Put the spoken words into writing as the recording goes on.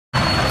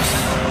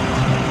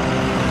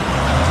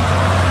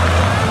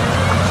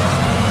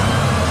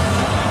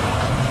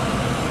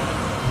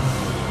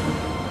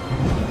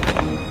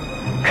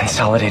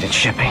Consolidated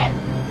shipping.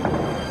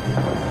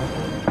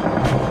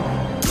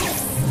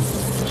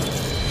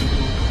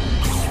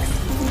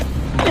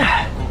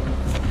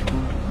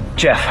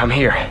 Jeff, I'm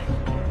here.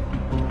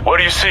 What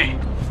do you see?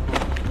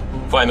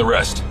 Find the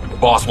rest. The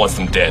boss wants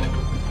them dead.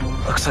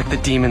 Looks like the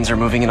demons are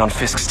moving in on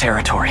Fisk's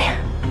territory.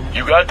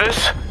 You got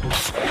this?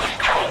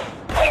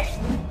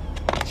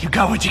 You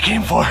got what you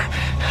came for.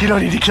 You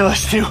don't need to kill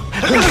us too.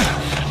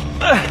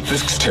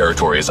 Fisk's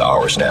territory is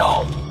ours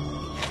now.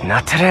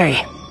 Not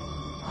today.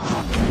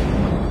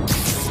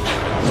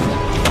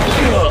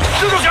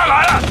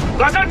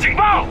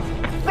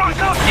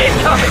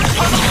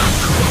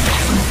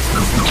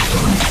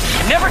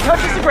 Never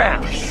touches the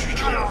ground.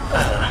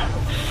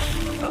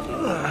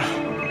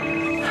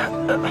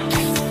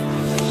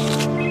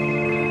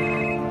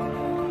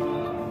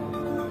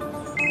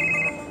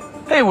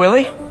 Hey,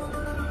 Willie.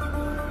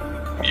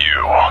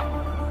 You.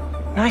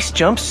 Nice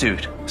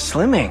jumpsuit.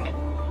 Slimming.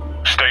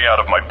 Stay out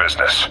of my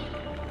business.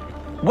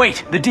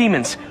 Wait, the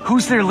demons.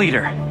 Who's their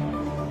leader?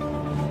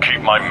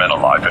 Keep my men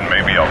alive and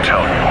maybe I'll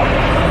tell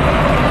you.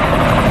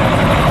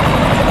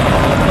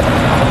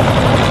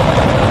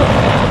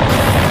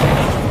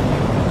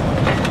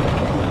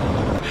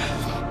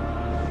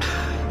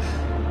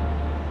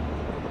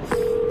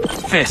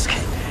 Fisk,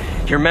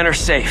 your men are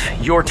safe.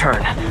 Your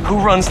turn. Who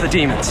runs the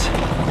demons?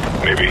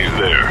 Maybe he's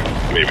there.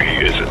 Maybe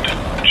he isn't.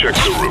 Check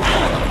the roof.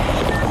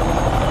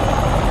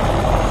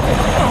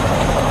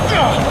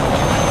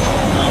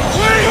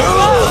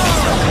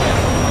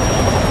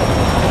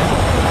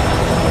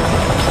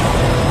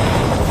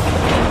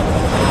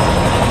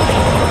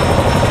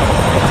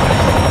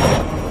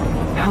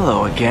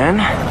 Hello again.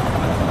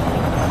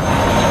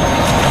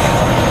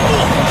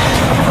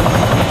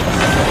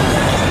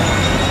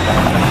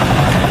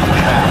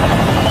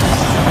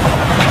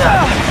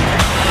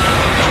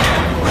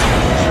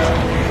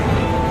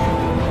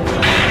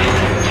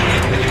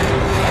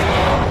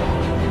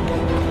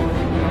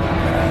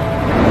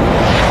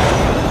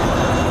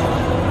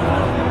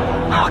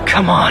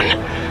 Come on.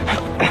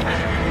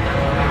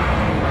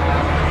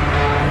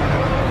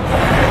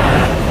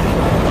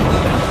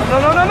 No,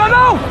 no, no, no,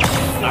 no!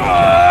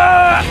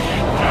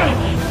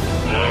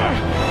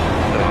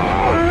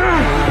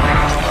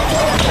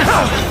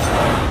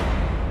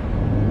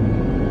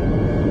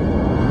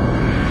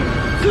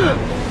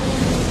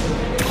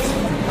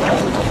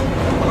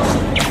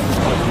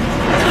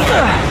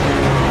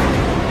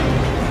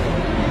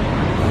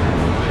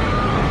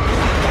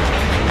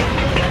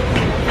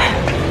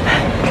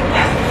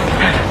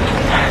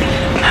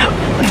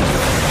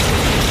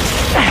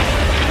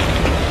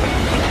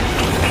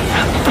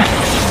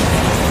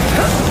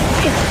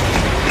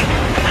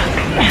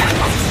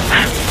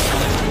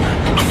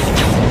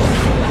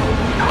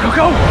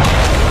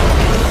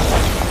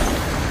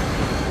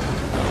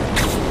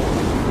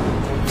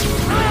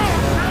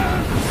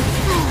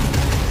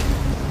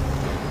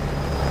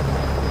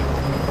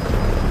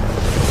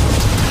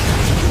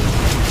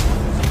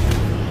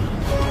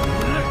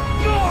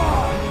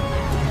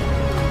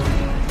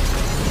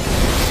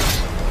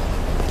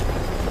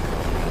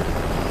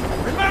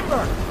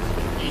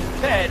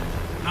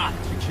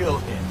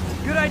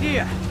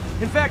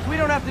 In fact, we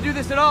don't have to do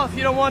this at all if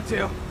you don't want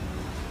to.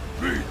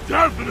 We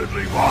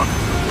definitely want to.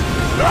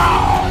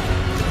 Now!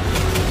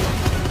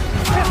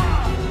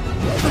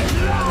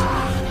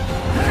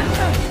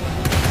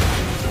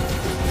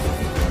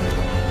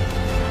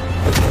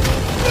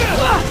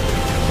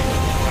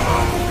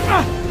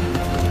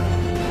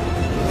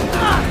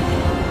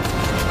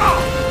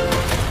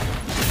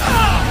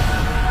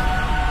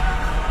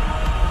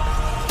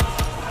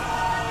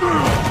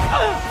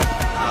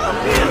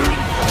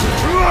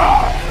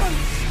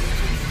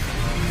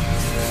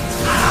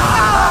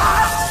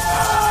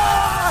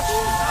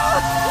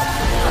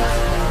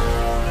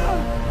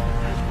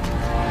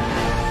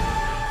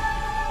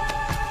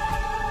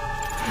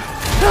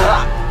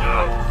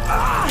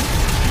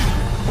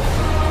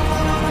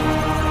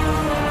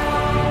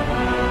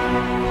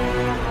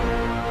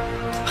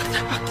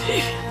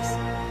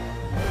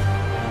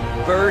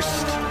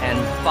 First and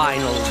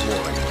final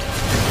warning.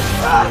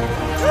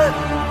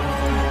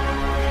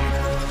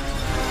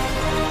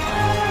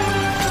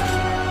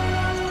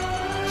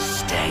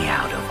 Stay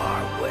out of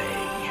our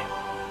way.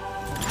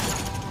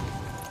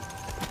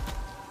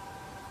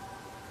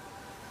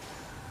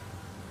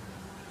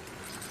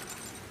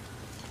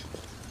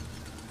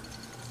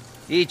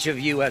 Each of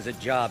you has a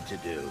job to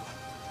do.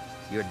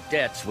 Your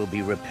debts will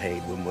be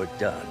repaid when we're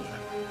done.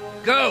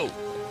 Go!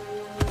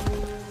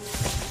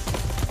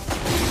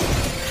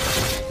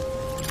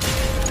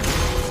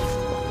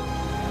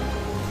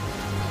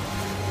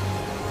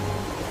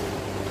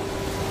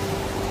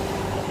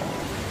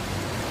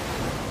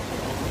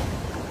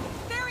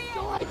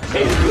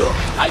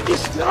 I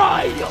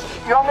destroy you!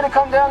 You want me to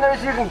come down there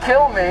so you can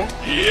kill me?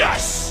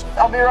 Yes!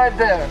 I'll be right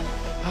there.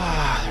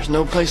 There's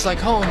no place like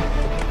home.